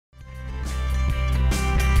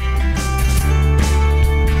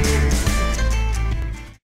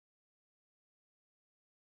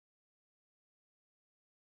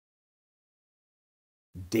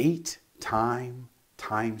Date, time,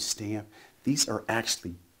 timestamp, these are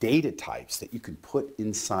actually data types that you can put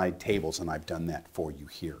inside tables, and I've done that for you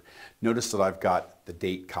here. Notice that I've got the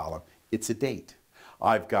date column. It's a date.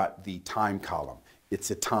 I've got the time column. It's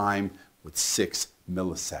a time with 6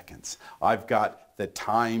 milliseconds. I've got the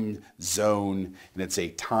time zone, and it's a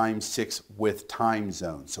time 6 with time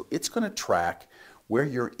zone. So it's going to track where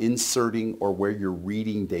you're inserting or where you're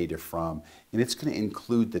reading data from, and it's going to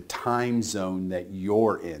include the time zone that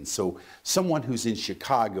you're in. So someone who's in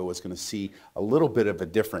Chicago is going to see a little bit of a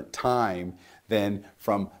different time than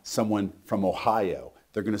from someone from Ohio.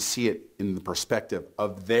 They're going to see it in the perspective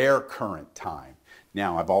of their current time.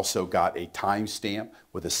 Now, I've also got a timestamp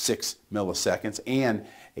with a 6 milliseconds and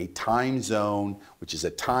a time zone, which is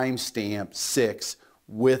a timestamp 6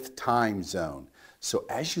 with time zone. So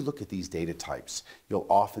as you look at these data types, you'll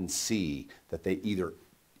often see that they either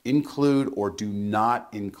include or do not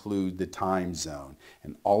include the time zone.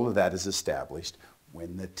 And all of that is established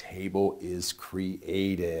when the table is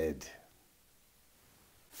created.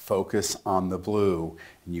 Focus on the blue,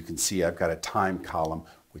 and you can see I've got a time column,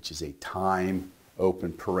 which is a time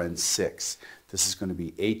open paren 6. This is going to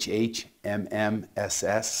be HHMMSS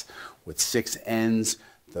with 6 N's.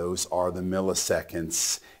 Those are the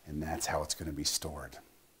milliseconds, and that's how it's going to be stored.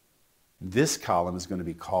 This column is going to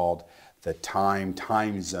be called the time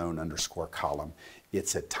zone underscore column.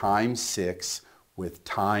 It's a time 6 with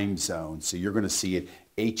time zone. So you're going to see it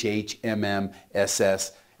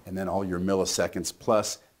HHMMSS and then all your milliseconds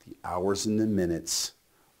plus the hours and the minutes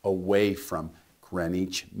away from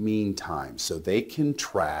Greenwich Mean Time. So they can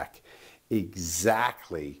track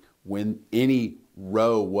exactly when any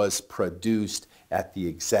row was produced at the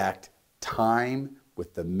exact time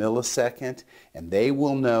with the millisecond, and they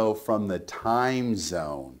will know from the time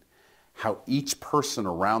zone how each person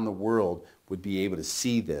around the world would be able to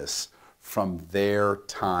see this from their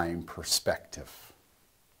time perspective.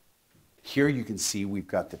 Here you can see we've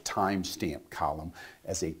got the timestamp column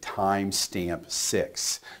as a timestamp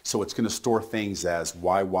 6. So it's going to store things as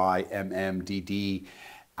YYMMDD,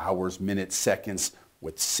 hours, minutes, seconds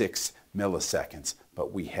with 6 milliseconds.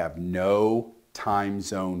 But we have no time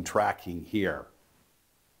zone tracking here.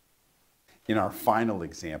 In our final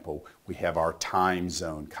example, we have our time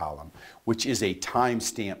zone column, which is a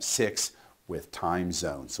timestamp 6 with time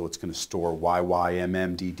zone. So it's going to store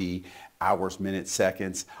YYMMDD, hours, minutes,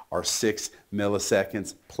 seconds, are 6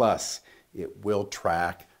 milliseconds, plus it will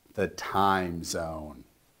track the time zone.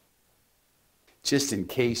 Just in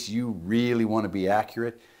case you really want to be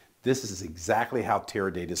accurate, this is exactly how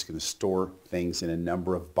Teradata is going to store things in a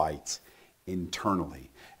number of bytes internally.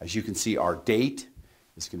 As you can see, our date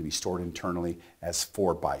is going to be stored internally as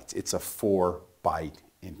 4 bytes. It's a 4-byte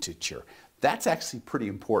integer. That's actually pretty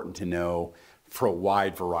important to know for a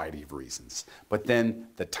wide variety of reasons. But then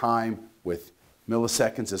the time with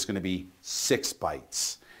milliseconds is going to be 6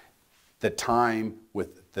 bytes. The time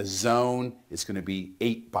with the zone is going to be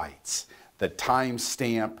 8 bytes. The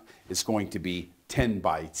timestamp is going to be 10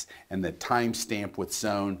 bytes. And the timestamp with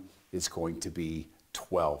zone is going to be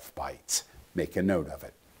 12 bytes. Make a note of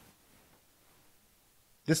it.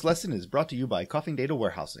 This lesson is brought to you by Coffing Data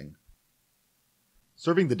Warehousing.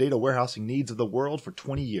 Serving the data warehousing needs of the world for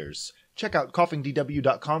 20 years. Check out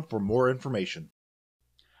coffingdw.com for more information.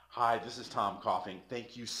 Hi, this is Tom Coffing.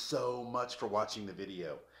 Thank you so much for watching the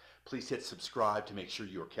video. Please hit subscribe to make sure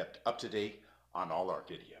you are kept up to date on all our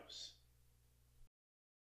videos.